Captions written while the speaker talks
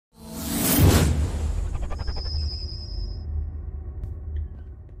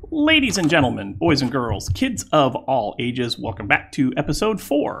Ladies and gentlemen, boys and girls, kids of all ages, welcome back to episode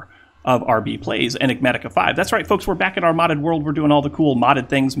 4 of rbPlays Enigmatica 5. That's right, folks, we're back in our modded world. We're doing all the cool modded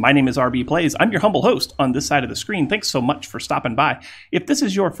things. My name is rbPlays. I'm your humble host on this side of the screen. Thanks so much for stopping by. If this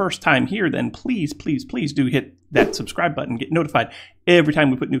is your first time here, then please do hit that subscribe button, get notified every time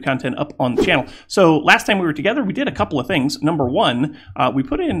we put new content up on the channel. So last time we were together, we did a couple of things. Number one, we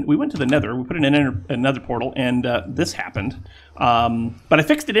went to the Nether, we put in a Nether portal, and this happened. But I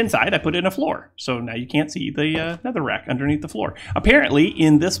fixed it inside. I put in a floor, so now you can't see the Nether rack underneath the floor. Apparently,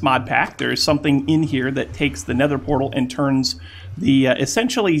 in this mod pack, there is something in here that takes the Nether portal and turns the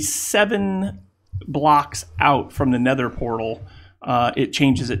essentially 7 blocks out from the Nether portal. It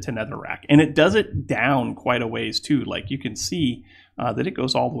changes it to netherrack, and it does it down quite a ways too. Like you can see that it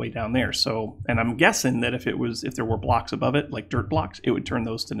goes all the way down there. So, and I'm guessing that if there were blocks above it, like dirt blocks, it would turn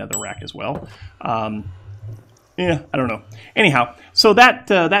those to netherrack as well. Yeah, I don't know. Anyhow, so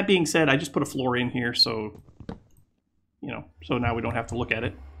that being said, I just put a floor in here, so so now we don't have to look at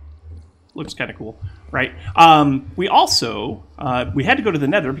it. Looks kind of cool, right? We also, we had to go to the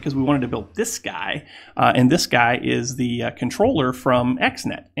Nether because we wanted to build this guy, and this guy is the controller from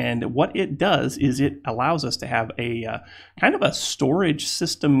XNET, and what it does is it allows us to have a kind of a storage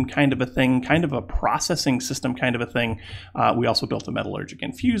system kind of a thing, kind of a processing system kind of a thing. We also built a metallurgic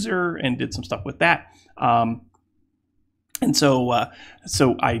infuser and did some stuff with that. And so,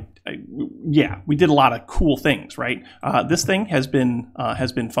 yeah, we did a lot of cool things, right? This thing has been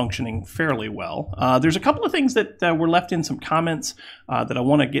functioning fairly well. There's a couple of things that were left in some comments that I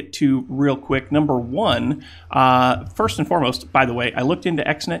want to get to real quick. Number one, first and foremost, by the way, I looked into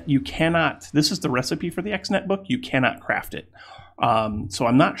XNET. You cannot. This is the recipe for the XNET book. You cannot craft it. So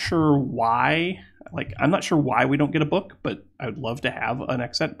I'm not sure why. I'm not sure why we don't get a book, but I would love to have an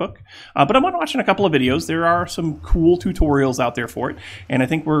XNET book. But I'm watching a couple of videos. There are some cool tutorials out there for it, and I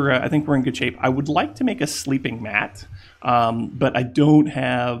think we're in good shape. I would like to make a sleeping mat, but I don't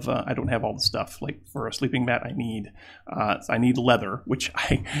have all the stuff. Like for a sleeping mat, I need leather, which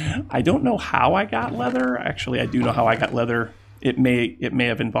I don't know how I got leather. Actually, I do know how I got leather. It may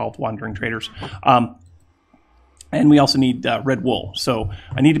have involved wandering traders. And we also need red wool. So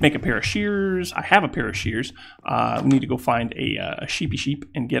I need to make a pair of shears. I have a pair of shears. We need to go find a sheepy sheep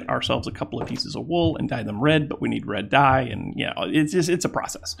and get ourselves a couple of pieces of wool and dye them red, but we need red dye, and it's a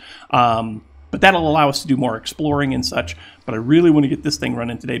process. But that'll allow us to do more exploring and such. But I really want to get this thing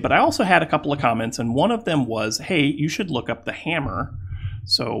running today. But I also had a couple of comments, and one of them was, hey, you should look up the hammer.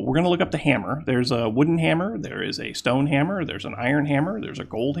 So we're going to look up the hammer. There's a wooden hammer, there is a stone hammer, there's an iron hammer, there's a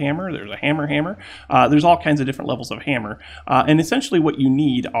gold hammer, there's a hammer. There's all kinds of different levels of hammer. And essentially what you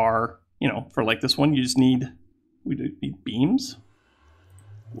need are, for like this one, you just need, we need beams.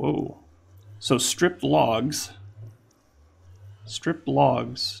 Whoa. So stripped logs, 2 stripped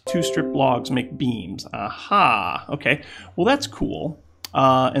logs make beams. Aha. Okay. Well, that's cool.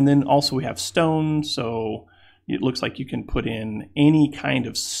 And then also we have stone, so it looks like you can put in any kind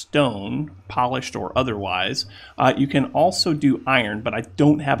of stone, polished or otherwise. You can also do iron, but I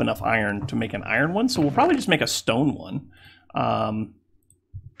don't have enough iron to make an iron one, so we'll probably just make a stone one. Can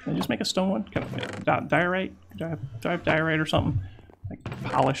I just make a stone one? Can I make diorite? Do I have diorite or something? Like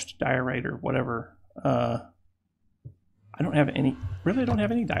polished diorite or whatever. I don't have any. Really, I don't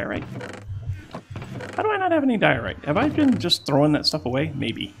have any diorite? How do I not have any diorite? Have I been just throwing that stuff away?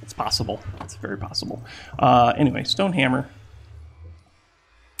 Maybe. It's possible. It's very possible. Anyway, stone hammer.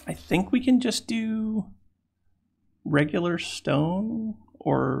 I think we can just do regular stone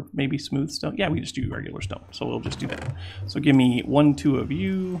or maybe smooth stone. Yeah, we just do regular stone. So we'll just do that. So give me 1, 2 of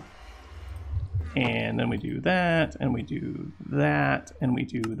you. And then we do that, and we do that, and we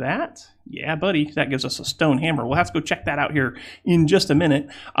do that. Yeah, buddy, that gives us a stone hammer. We'll have to go check that out here in just a minute.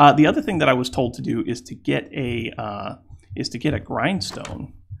 The other thing that I was told to do is to get a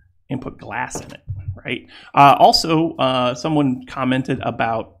grindstone and put glass in it, right? Also, someone commented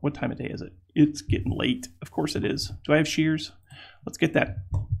about, what time of day is it? It's getting late. Of course it is. Do I have shears? Let's get that.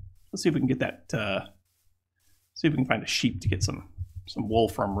 Let's see if we can get that. See if we can find a sheep to get some wool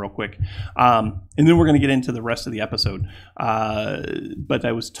from real quick, and then we're going to get into the rest of the episode. But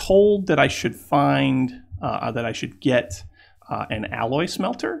I was told that I should get an alloy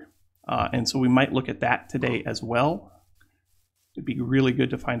smelter, and so we might look at that today as well. It'd be really good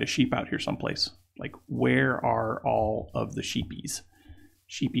to find a sheep out here someplace. Like, where are all of the sheepies?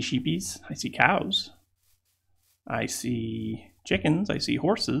 Sheepies. I see cows. I see chickens. I see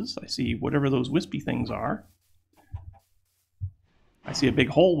horses. I see whatever those wispy things are. I see a big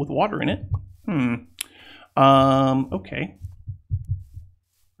hole with water in it. Okay.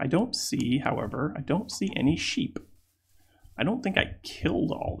 I don't see, however, I don't see any sheep. I don't think I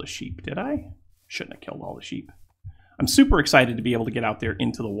killed all the sheep, did I? Shouldn't have killed all the sheep. I'm super excited to be able to get out there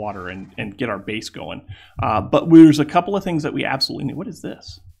into the water and get our base going. But there's a couple of things that we absolutely need. What is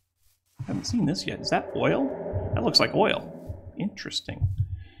this? I haven't seen this yet. Is that oil? That looks like oil. Interesting.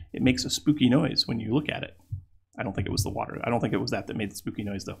 It makes a spooky noise when you look at it. I don't think it was the water. I don't think it was that made the spooky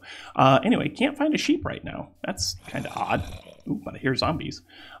noise, though. Anyway, can't find a sheep right now. That's kind of odd. Ooh, but I hear zombies.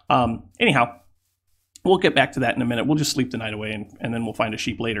 Anyhow, we'll get back to that in a minute. We'll just sleep the night away, and then we'll find a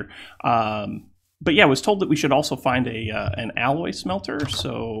sheep later. But yeah, I was told that we should also find an alloy smelter,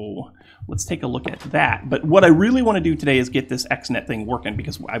 so let's take a look at that. But what I really want to do today is get this XNET thing working,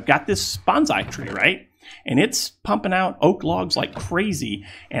 because I've got this bonsai tree, right? And it's pumping out oak logs like crazy,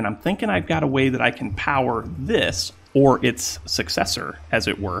 and I'm thinking I've got a way that I can power this, or its successor, as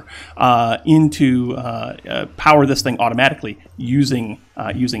it were, into power this thing automatically using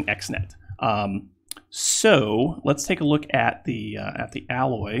XNET. So let's take a look at the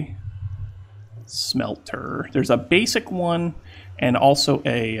alloy smelter. There's a basic one and also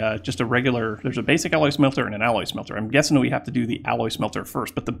just a regular. There's a basic alloy smelter and an alloy smelter. I'm guessing we have to do the alloy smelter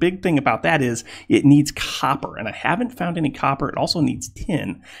first, but the big thing about that is it needs copper, and I haven't found any copper. It also needs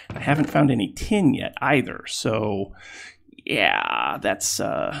tin. I haven't found any tin yet either. So yeah, that's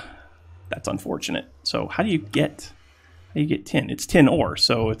unfortunate. So how do you get tin? It's tin ore,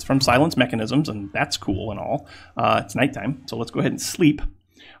 so it's from Silence Mechanisms, and that's cool and all. It's nighttime, so let's go ahead and sleep.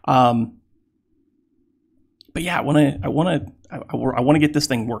 But yeah, I want to get this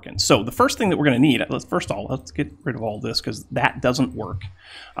thing working. So the first thing that we're going to need, let's get rid of all this because that doesn't work.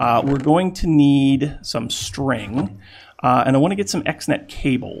 We're going to need some string, and I want to get some XNET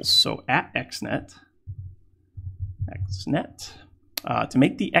cables. So at XNET, to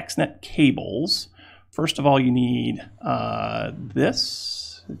make the XNET cables, first of all, you need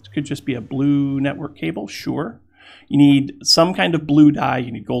this. It could just be a blue network cable, sure. You need some kind of blue dye, you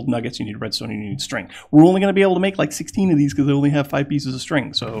need gold nuggets, you need redstone, and you need string. We're only going to be able to make like 16 of these because I only have 5 pieces of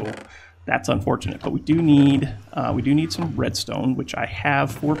string, so that's unfortunate. But we do need some redstone, which I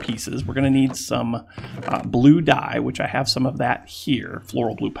have 4 pieces. We're going to need some blue dye, which I have some of that here,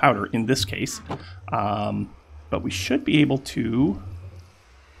 floral blue powder in this case. But we should be able to.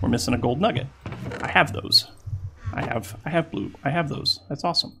 We're missing a gold nugget. I have those. I have blue. I have those. That's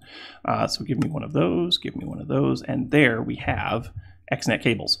awesome. So give me one of those. Give me one of those. And there we have XNET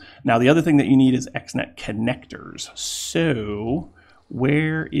cables. Now the other thing that you need is XNET connectors. So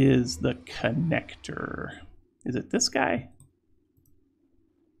where is the connector? Is it this guy?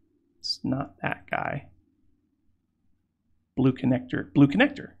 It's not that guy. Blue connector. Blue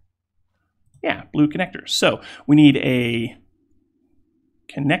connector. Yeah, blue connector. So we need a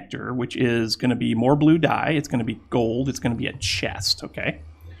connector, which is going to be more blue dye. It's going to be gold. It's going to be a chest. Okay,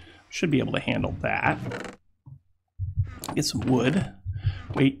 should be able to handle that. Get some wood.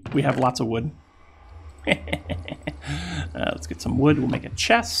 Wait, we have lots of wood. Let's get some wood. We'll make a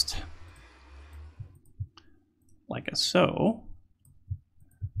chest like so.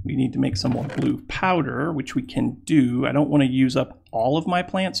 We need to make some more blue powder, which we can do. I don't want to use up all of my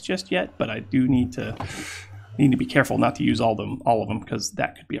plants just yet, but I do need to be careful not to use all of them because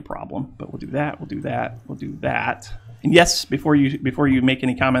that could be a problem. But we'll do that. We'll do that. We'll do that. And yes, before you make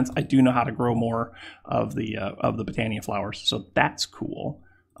any comments, I do know how to grow more of the Botania flowers, so that's cool.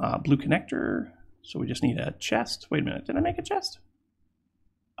 Blue connector. So we just need a chest. Wait a minute. Did I make a chest?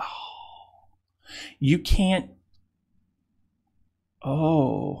 Oh, you can't.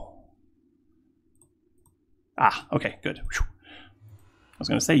 Oh. Okay, good. Whew. I was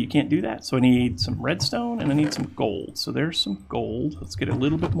going to say you can't do that. So I need some redstone and I need some gold. So there's some gold. Let's get a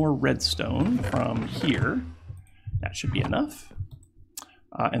little bit more redstone from here. That should be enough.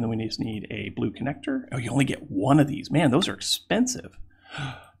 And then we just need a blue connector. Oh, you only get one of these. Man, those are expensive.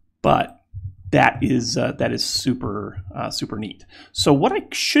 But that is super neat. So what I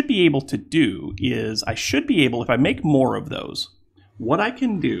should be able to do is if I make more of those, what I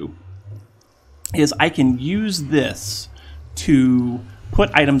can do is I can use this to put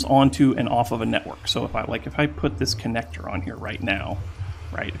items onto and off of a network. So if I put this connector on here right now,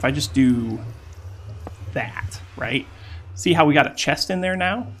 right? If I just do that, right? See how we got a chest in there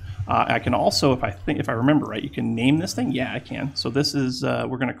now? I can also, if I remember right, you can name this thing. Yeah, I can. So this is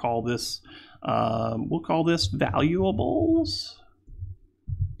we're going to call this. We'll call this valuables.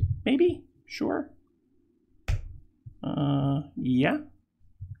 Maybe. Sure. Yeah.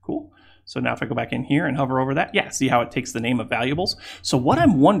 Cool. So now if I go back in here and hover over that, yeah, see how it takes the name of valuables? So what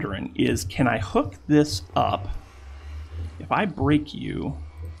I'm wondering is, can I hook this up? If I break you,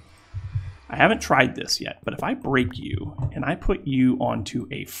 I haven't tried this yet, but if I break you and I put you onto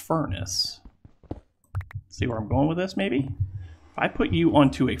a furnace, see where I'm going with this maybe? if I put you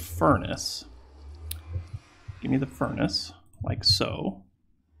onto a furnace, give me the furnace, like so.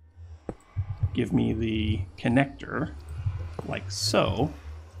 Give me the connector, like so.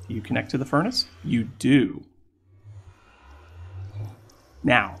 Do you connect to the furnace? You do.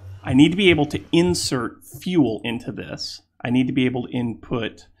 Now, I need to be able to insert fuel into this. I need to be able to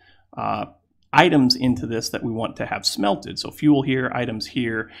input items into this that we want to have smelted. So fuel here, items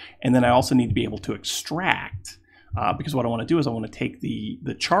here, and then I also need to be able to extract, because what I want to do is I want to take the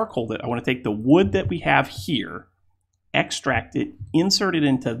charcoal, I want to take the wood that we have here, extract it, insert it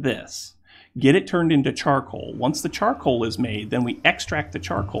into this, get it turned into charcoal. Once the charcoal is made, then we extract the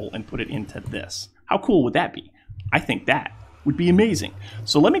charcoal and put it into this. How cool would that be? I think that would be amazing.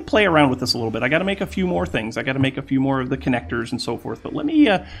 So let me play around with this a little bit. I got to make a few more things. I got to make a few more of the connectors and so forth. But let me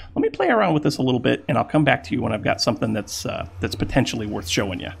play around with this a little bit, and I'll come back to you when I've got something that's potentially worth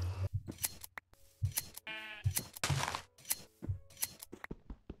showing you.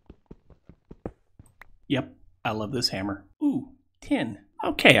 Yep, I love this hammer. Ooh, tin.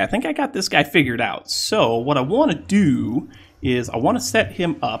 Okay, I think I got this guy figured out. So what I want to do is I want to set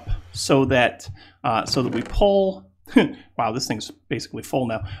him up so that we pull. Wow, this thing's basically full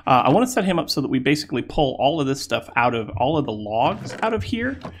now. I want to set him up so that we basically pull all of this stuff out of all of the logs out of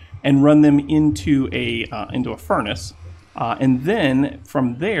here and run them into a furnace. And then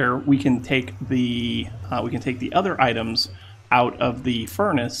from there we can take the other items out of the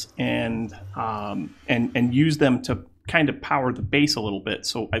furnace and use them to kind of power the base a little bit.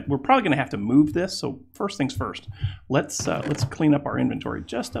 So we're probably going to have to move this. So first things first, let's clean up our inventory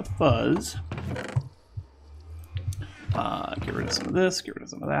just a fuzz. Get rid of some of this, get rid of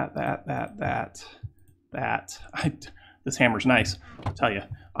some of that. This hammer's nice, I'll tell you.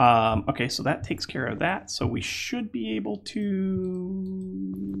 Okay, so that takes care of that. So we should be able to...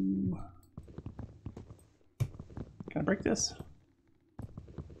 Can I break this?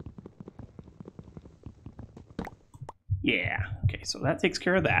 Yeah, okay, so that takes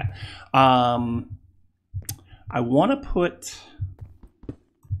care of that. I want to put...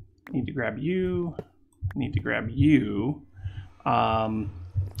 Need to grab you. Need to grab you.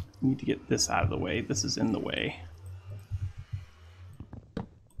 Need to get this out of the way. This is in the way.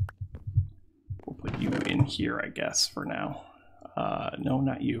 We'll put you in here, I guess, for now. No,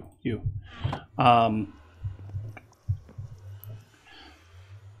 not you. You.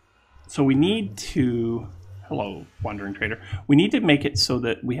 So we need to... Hello, Wandering Trader. We need to make it so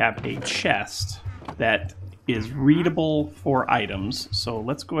that we have a chest that is readable for items. So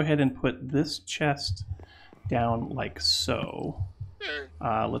let's go ahead and put this chest down like so.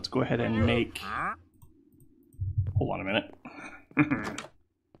 Let's go ahead and make... Hold on a minute.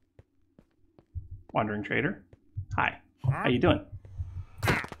 Wandering Trader. Hi. How you doing?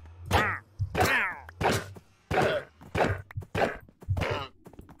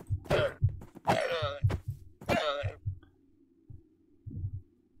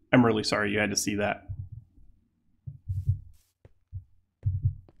 I'm really sorry you had to see that.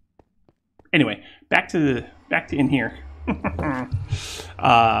 Anyway, back to in here.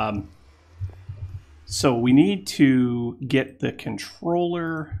 So we need to get the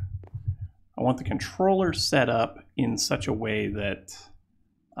controller. I want the controller set up in such a way that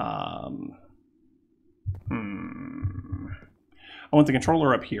I want the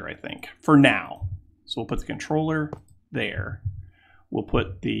controller up here, I think, for now. So we'll put the controller there. We'll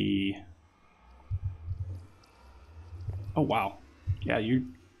put the... Oh, wow. Yeah,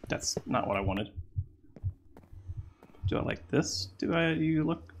 that's not what I wanted. Do I like this? You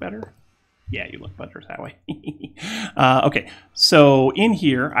look better? Yeah, you look better that way. Okay, so in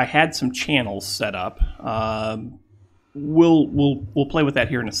here, I had some channels set up. We'll play with that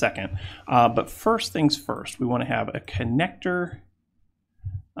here in a second. But first things first, we want to have a connector.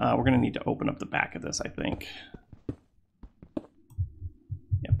 We're going to need to open up the back of this, I think.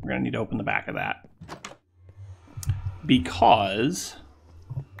 Yep, we're going to need to open the back of that. Because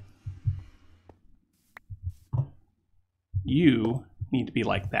you need to be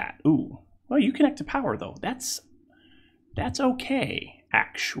like that. Ooh. Well, you connect to power, though. That's okay,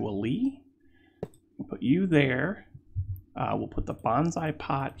 actually. We'll put you there. We'll put the bonsai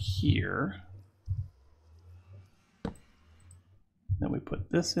pot here. Then we put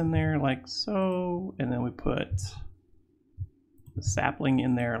this in there like so. And then we put the sapling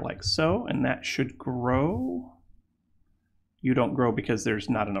in there like so. And that should grow. You don't grow because there's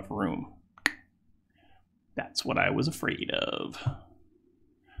not enough room. That's what I was afraid of.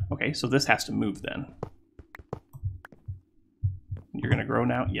 Okay, so this has to move then. You're going to grow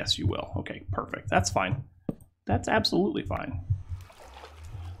now? Yes, you will. Okay, perfect. That's fine. That's absolutely fine.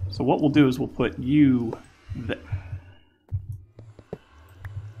 So what we'll do is we'll put you there.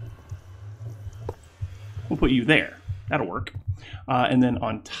 put you there. That'll work. And then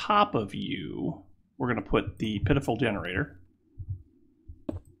on top of you, we're going to put the pitiful generator,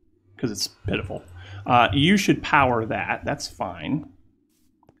 because it's pitiful. You should power that. That's fine.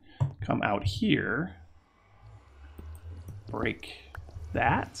 Come out here. Break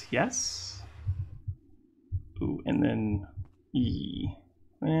that. Yes. Ooh, and then E.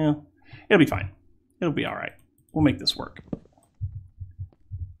 Well, it'll be fine. It'll be all right. We'll make this work.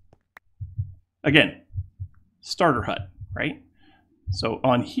 Again, starter hut, right? So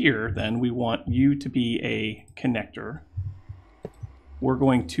on here, then, we want you to be a connector. We're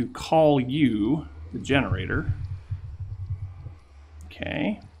going to call you the generator.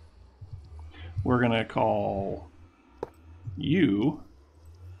 Okay. We're going to call you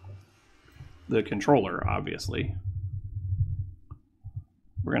the controller, obviously.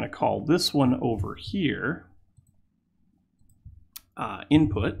 We're going to call this one over here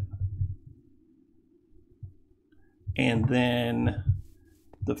input. And then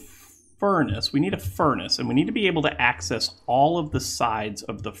the furnace, we need a furnace, and we need to be able to access all of the sides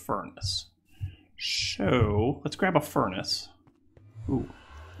of the furnace. So let's grab a furnace. Ooh,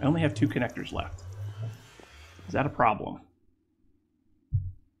 I only have 2 connectors left. Is that a problem?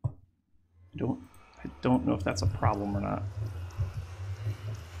 I don't know if that's a problem or not.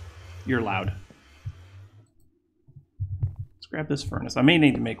 You're loud. Let's grab this furnace. I may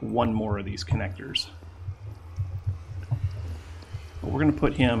need to make 1 more of these connectors. But we're going to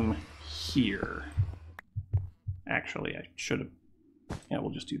put him here. Actually, I should have... Yeah,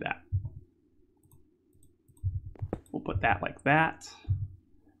 we'll just do that. We'll put that like that.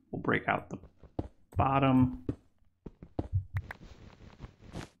 We'll break out the bottom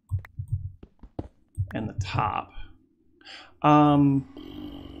and the top.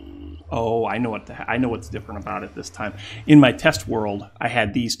 Oh, I know what's different about it this time. In my test world, I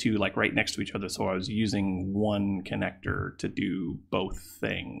had these two like right next to each other, so I was using 1 connector to do both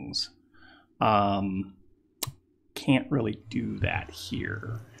things. Can't really do that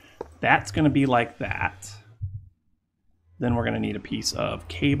here. That's going to be like that. Then we're going to need a piece of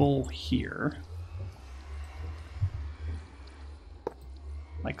cable here,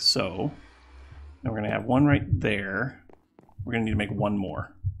 like so. And we're going to have 1 right there. We're going to need to make 1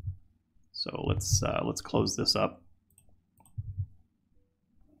 more. So let's close this up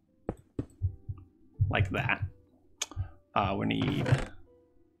like that. We need,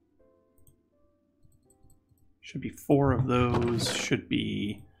 should be 4 of those, should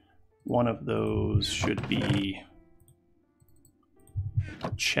be 1 of those, should be a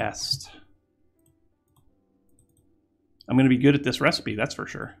chest. I'm going to be good at this recipe, that's for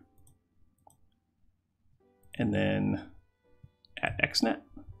sure. And then at XNET.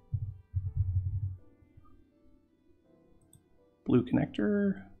 Blue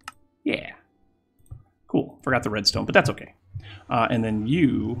connector. Yeah. Cool. Forgot the redstone, but that's okay. And then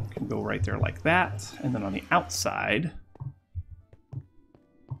you can go right there like that. And then on the outside,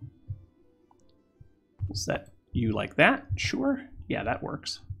 we'll set you like that. Sure. Yeah, that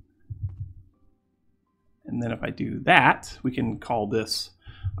works. And then if I do that, we can call this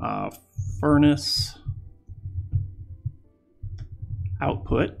furnace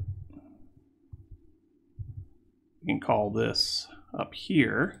output. We can call this up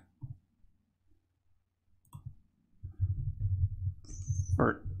here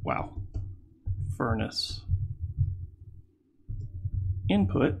furnace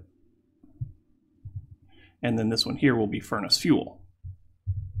input, and then this one here will be furnace fuel.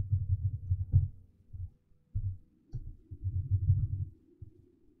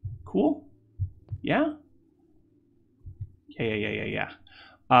 Cool? Yeah? Yeah.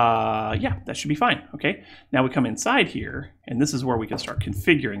 Yeah, that should be fine. Okay, now we come inside here, and this is where we can start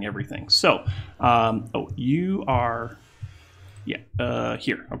configuring everything. So, oh, you are, yeah,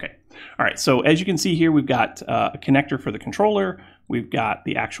 here. Okay, all right. So as you can see here, we've got a connector for the controller. We've got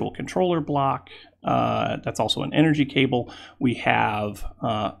the actual controller block. That's also an energy cable. We have,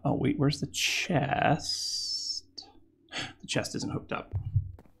 oh wait, where's the chest? The chest isn't hooked up.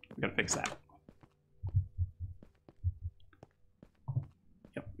 We gotta fix that.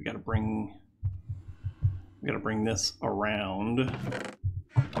 Yep, we gotta bring this around.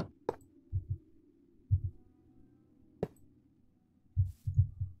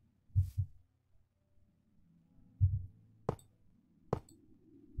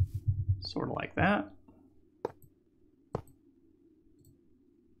 Sort of like that.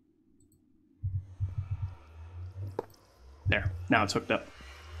 There, now it's hooked up.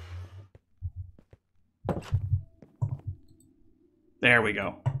 There we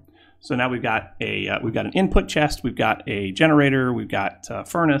go. So now we've got an input chest, we've got a generator, we've got a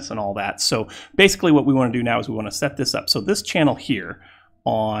furnace and all that. So basically what we want to do now is we want to set this up. So this channel here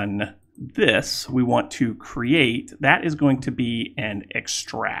on this, we want to create, that is going to be an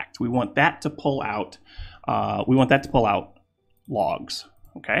extract. We want that to pull out, logs.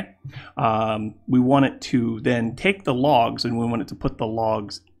 Okay. We want it to then take the logs and we want it to put the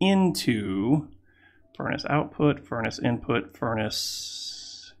logs into furnace output, furnace input,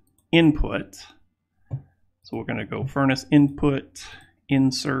 furnace input. So we're going to go furnace input,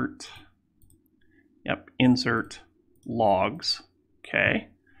 insert, insert logs. Okay.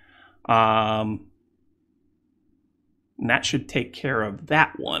 And that should take care of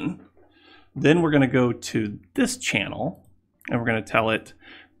that one. Then we're going to go to this channel and we're going to tell it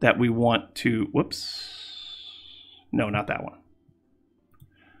that we want to, no, not that one.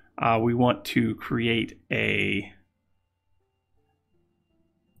 We want to create a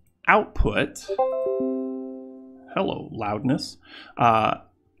output. Hello, loudness.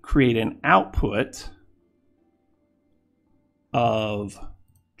 Create an output of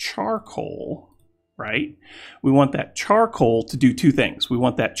charcoal, right? We want that charcoal to do two things. We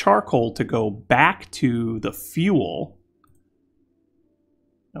want that charcoal to go back to the fuel.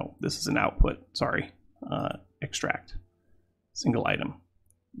 No, this is an output, sorry. Extract, single item.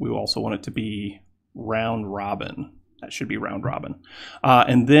 We also want it to be round robin. That should be round robin.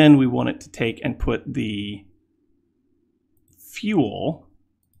 And then we want it to take and put the fuel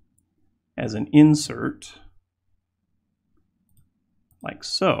as an insert, like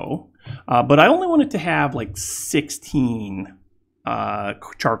so. But I only want it to have like 16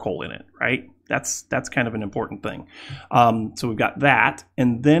 charcoal in it, right? That's kind of an important thing. So we've got that,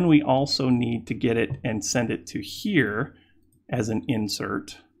 and then we also need to get it and send it to here as an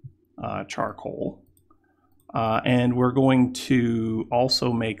insert charcoal. And we're going to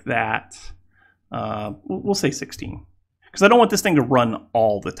also make that, we'll say 16. Because I don't want this thing to run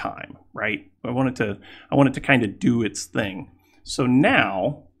all the time, right? I want it to kind of do its thing. So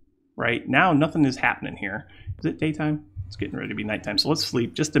now, right, now nothing is happening here. Is it daytime? It's getting ready to be nighttime. So let's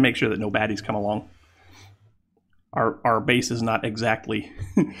sleep just to make sure that no baddies come along. Our base is not exactly,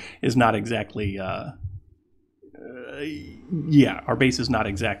 yeah, our base is not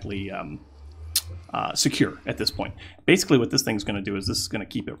exactly secure at this point. Basically what this thing's going to do is this is going to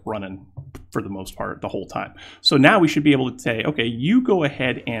keep it running for the most part the whole time. So now we should be able to say, okay, you go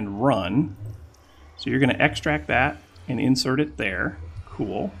ahead and run. So you're going to extract that and insert it there.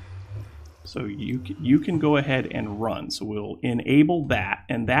 Cool. So you can go ahead and run. So we'll enable that,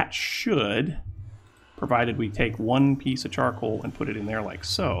 and that should, provided we take one piece of charcoal and put it in there like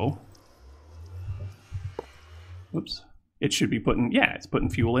so. Whoops. It should be putting, yeah, it's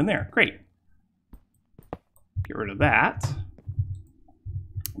putting fuel in there. Great. Get rid of that.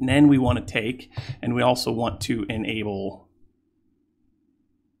 And then we want to take, and we also want to enable,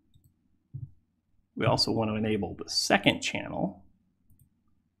 the second channel.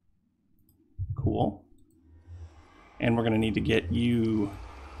 Cool. And we're going to need to get you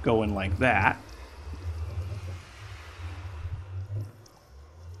going like that.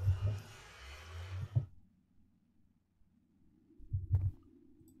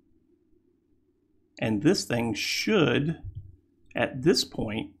 And this thing should, at this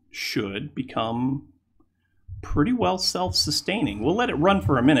point, should become pretty well self-sustaining. We'll let it run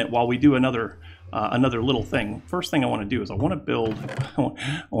for a minute while we do another little thing. First thing I want to do is I want to build, I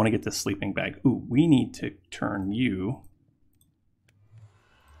want to get this sleeping bag. Ooh, we need to turn you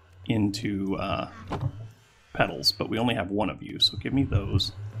into petals, but we only have one of you, so give me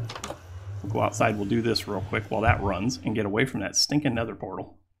those. We'll go outside, we'll do this real quick while that runs and get away from that stinking nether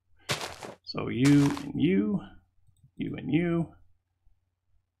portal. So you and you, you and you.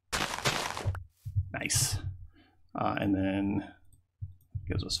 Nice. And then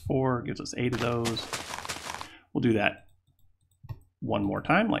gives us 4, gives us 8 of those. We'll do that one more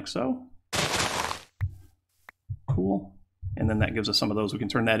time, like so. Cool. And then that gives us some of those. We can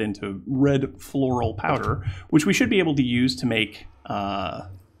turn that into red floral powder, which we should be able to use to make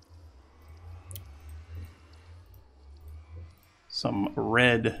some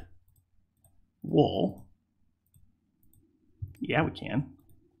red wool. Yeah, we can.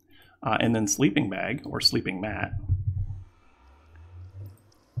 And then sleeping bag or sleeping mat.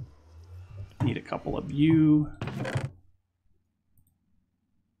 Need a couple of you.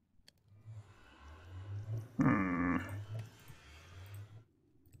 There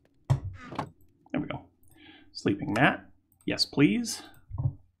we go. Sleeping mat. Yes, please.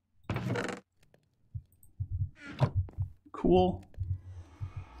 Cool.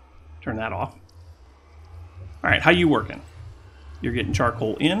 Turn that off. All right, how you working? You're getting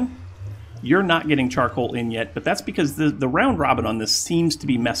charcoal in. you're not getting charcoal in yet, but that's because the round robin on this seems to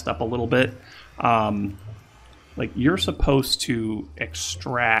be messed up a little bit. Like, you're supposed to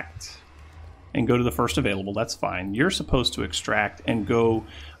extract and go to the first available. That's fine. You're supposed to extract and go.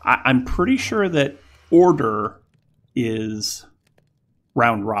 I'm pretty sure that order is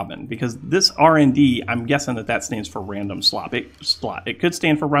round robin, because this R&D, I'm guessing that stands for random slot. It could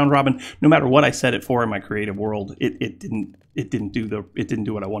stand for round robin. No matter what I set it for in my creative world, it didn't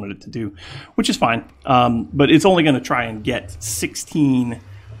do what I wanted it to do, which is fine. But it's only going to try and get 16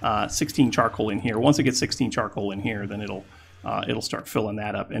 charcoal in here. Once it gets 16 charcoal in here, then it'll start filling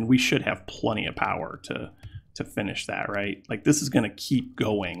that up, and we should have plenty of power to finish that, right? Like, this is going to keep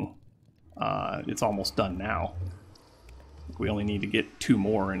going. It's almost done now. We only need to get 2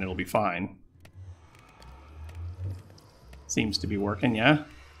 more and it'll be fine. Seems to be working, yeah?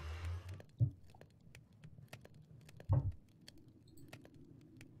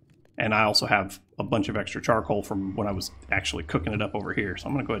 And I also have a bunch of extra charcoal from when I was actually cooking it up over here. So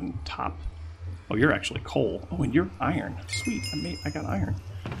I'm going to go ahead and top. Oh, you're actually coal. Oh, and you're iron. Sweet. I got iron.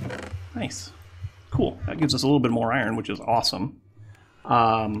 Nice. Cool. That gives us a little bit more iron, which is awesome.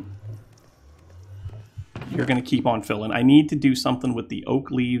 You're going to keep on filling. I need to do something with the oak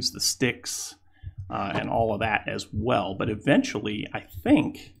leaves, the sticks, and all of that as well. But eventually, I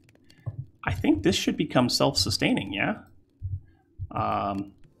think this should become self-sustaining, yeah?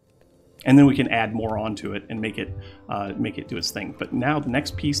 And then we can add more onto it and make it do its thing. But now the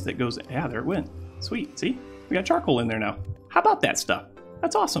next piece that goes, yeah, there it went. Sweet, see? We got charcoal in there now. How about that stuff?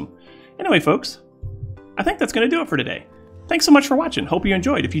 That's awesome. Anyway, folks, I think that's going to do it for today. Thanks so much for watching. Hope you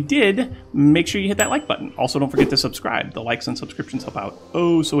enjoyed. If you did, make sure you hit that like button. Also, don't forget to subscribe. The likes and subscriptions help out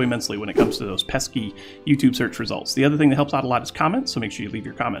oh so immensely when it comes to those pesky YouTube search results. The other thing that helps out a lot is comments, so make sure you leave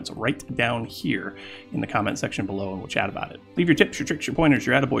your comments right down here in the comment section below, and we'll chat about it. Leave your tips, your tricks, your pointers,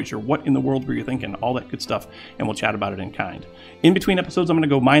 your attaboys, your what in the world were you thinking, all that good stuff, and we'll chat about it in kind. In between episodes, I'm going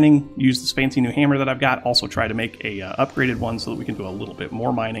to go mining, use this fancy new hammer that I've got, also try to make a upgraded one so that we can do a little bit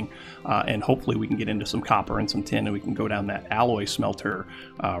more mining, and hopefully we can get into some copper and some tin, and we can go down that alloy smelter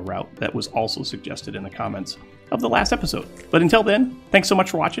route that was also suggested in the comments of the last episode. But until then, thanks so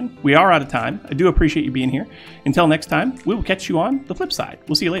much for watching. We are out of time. I do appreciate you being here. Until next time, we will catch you on the flip side.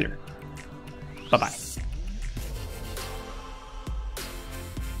 We'll see you later. Bye-bye.